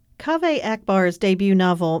Kaveh Akbar's debut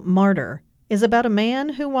novel, Martyr, is about a man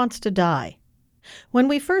who wants to die. When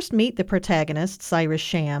we first meet the protagonist, Cyrus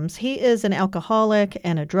Shams, he is an alcoholic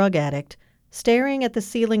and a drug addict, staring at the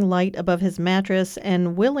ceiling light above his mattress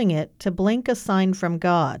and willing it to blink a sign from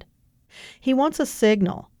God. He wants a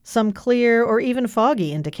signal, some clear or even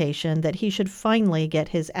foggy indication that he should finally get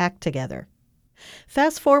his act together.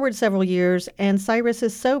 Fast forward several years, and Cyrus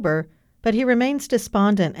is sober, but he remains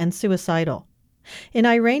despondent and suicidal. An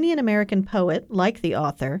Iranian-American poet, like the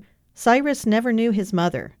author, Cyrus never knew his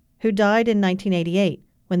mother, who died in 1988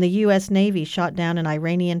 when the U.S. Navy shot down an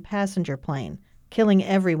Iranian passenger plane, killing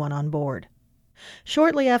everyone on board.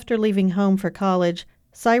 Shortly after leaving home for college,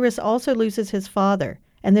 Cyrus also loses his father,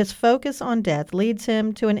 and this focus on death leads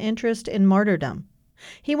him to an interest in martyrdom.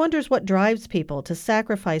 He wonders what drives people to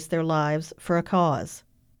sacrifice their lives for a cause.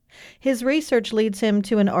 His research leads him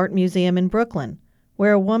to an art museum in Brooklyn,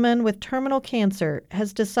 where a woman with terminal cancer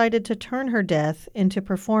has decided to turn her death into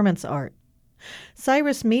performance art.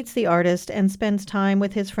 Cyrus meets the artist and spends time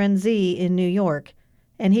with his friend Z in New York,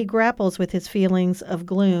 and he grapples with his feelings of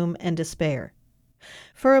gloom and despair.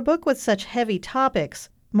 For a book with such heavy topics,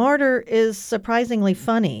 Martyr is surprisingly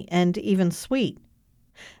funny and even sweet.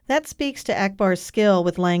 That speaks to Akbar's skill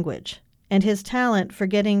with language and his talent for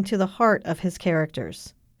getting to the heart of his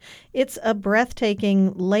characters. It's a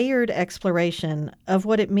breathtaking, layered exploration of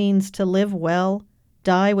what it means to live well,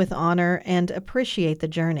 die with honor, and appreciate the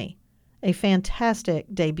journey. A fantastic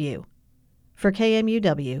debut. For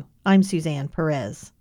KMUW, I'm Suzanne Perez.